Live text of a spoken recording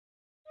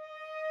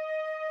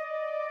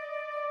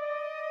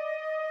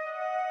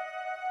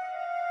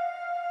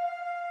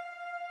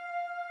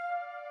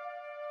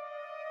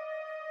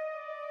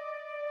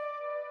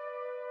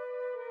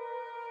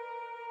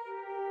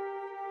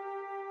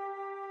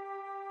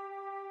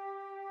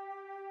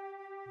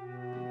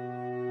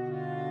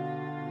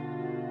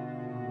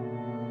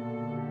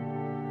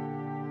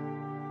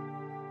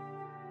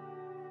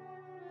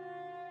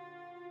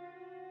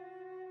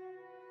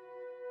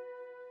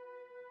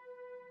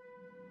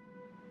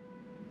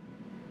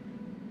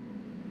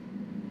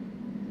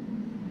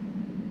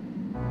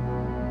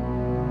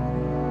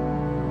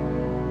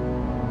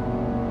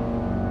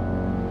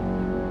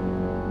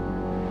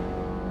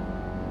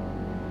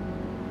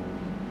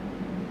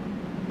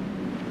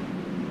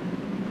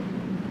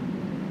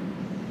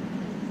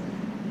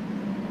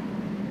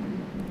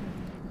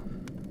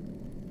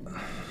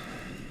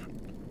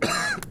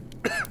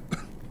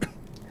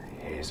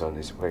is on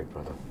his way,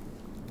 brother.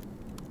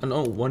 I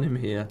don't want him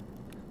here.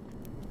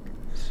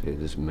 See,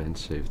 this man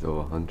saved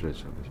over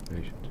hundreds of his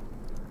patients.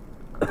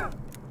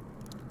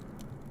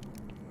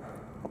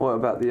 What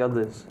about the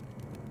others?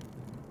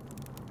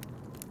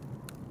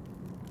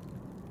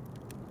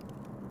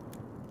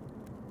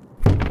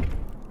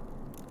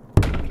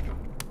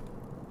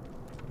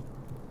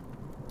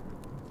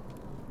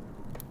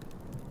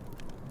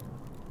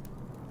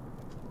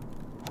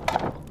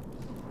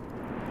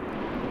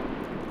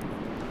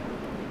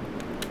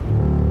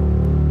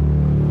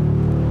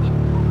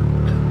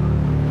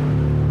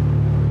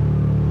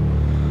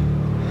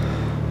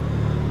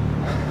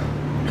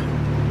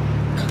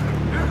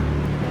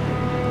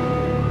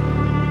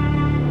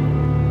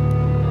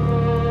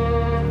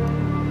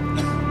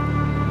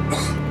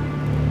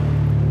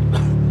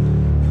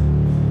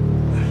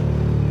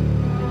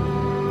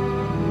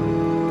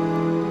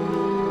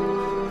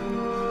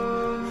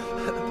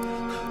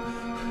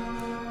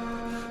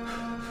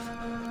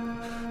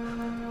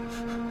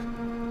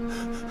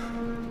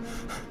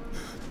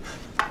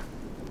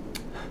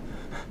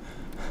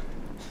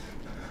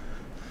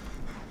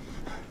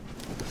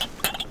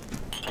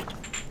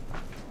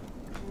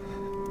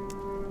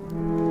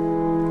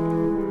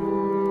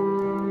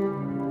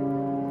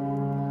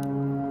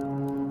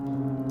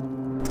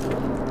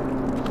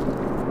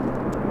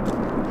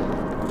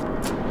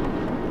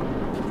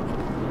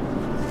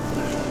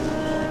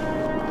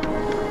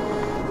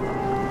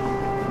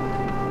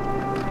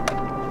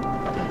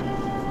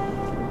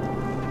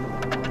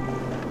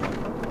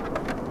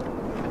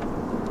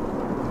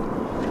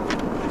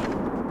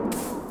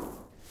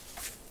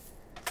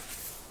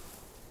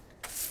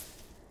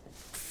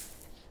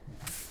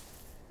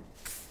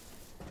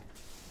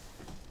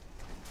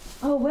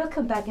 Oh,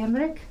 welcome back,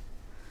 Emmerich.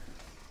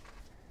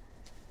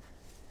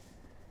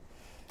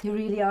 You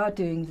really are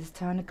doing this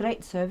town a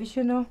great service,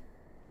 you know.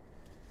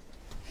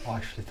 I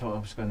actually thought I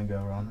was going to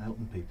go around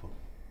helping people.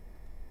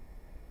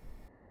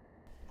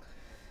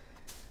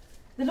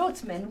 The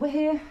Lord's men were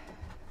here.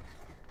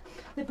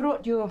 They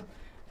brought your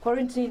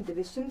quarantine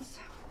divisions,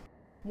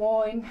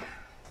 wine,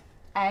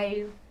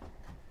 ale.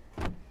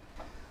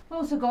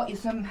 Also got you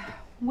some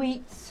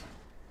wheats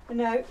and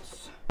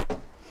oats.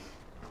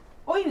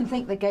 I even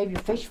think they gave you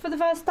fish for the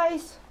first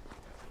days.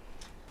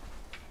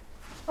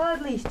 Well,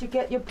 at least you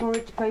get your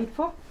porridge paid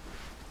for.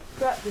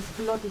 Throughout this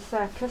bloody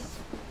circus.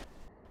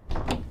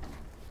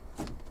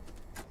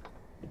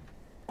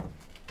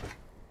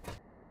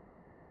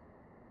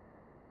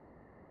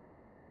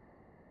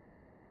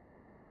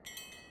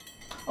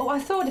 Oh, I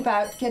thought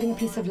about getting a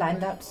piece of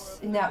land out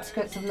in the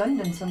outskirts of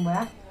London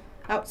somewhere.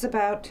 Out's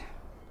about,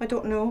 I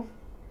don't know.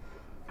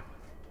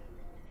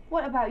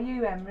 What about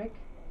you, Emmerich?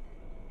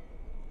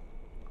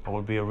 I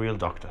will be a real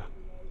doctor.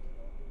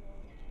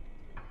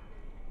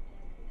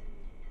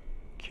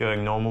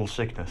 Curing normal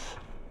sickness.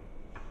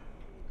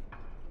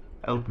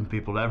 Helping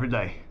people every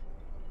day.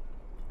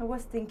 I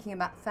was thinking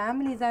about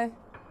family, though.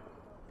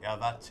 Yeah,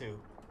 that too.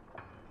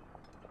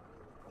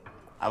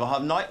 I will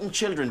have night and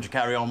children to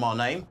carry on my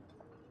name.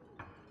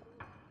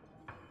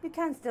 You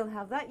can still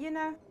have that, you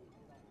know.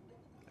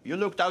 Have you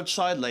looked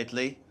outside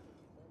lately?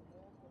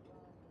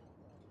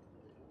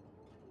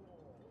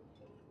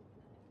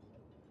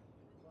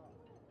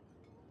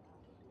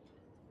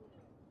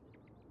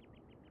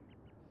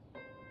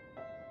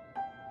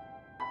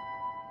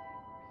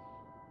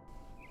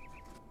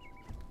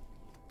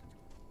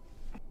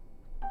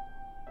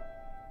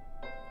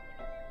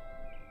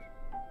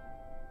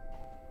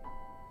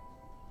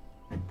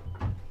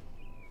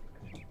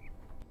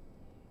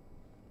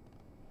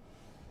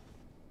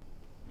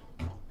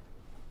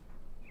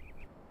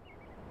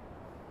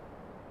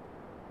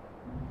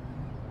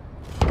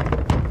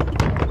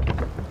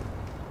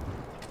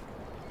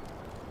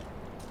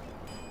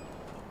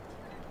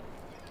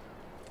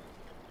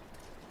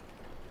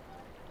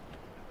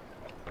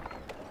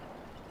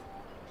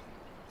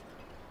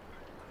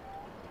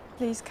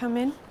 Please come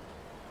in.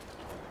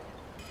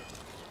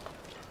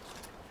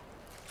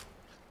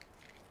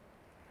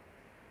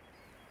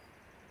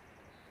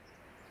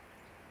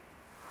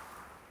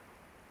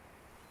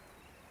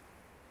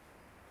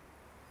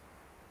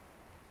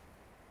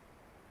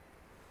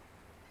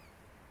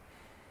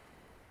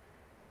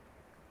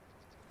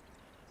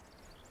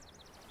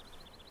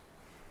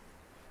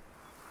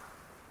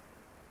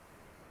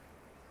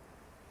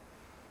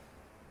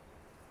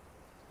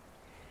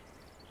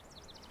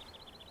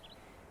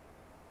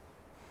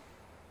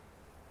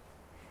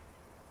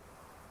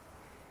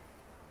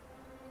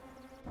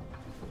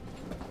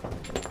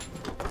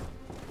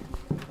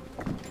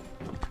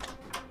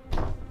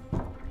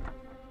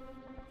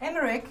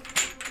 Emmerich?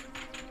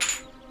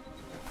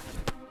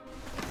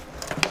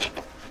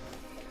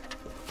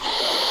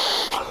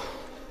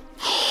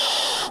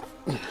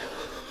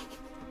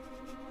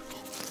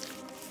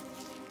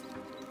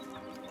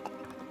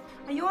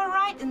 Are you all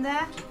right in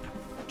there?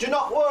 Do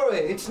not worry,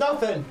 it's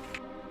nothing.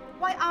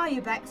 Why are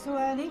you back so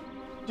early?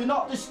 Do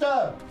not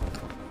disturb.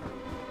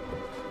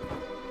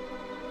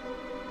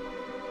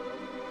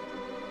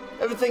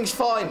 Everything's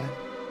fine.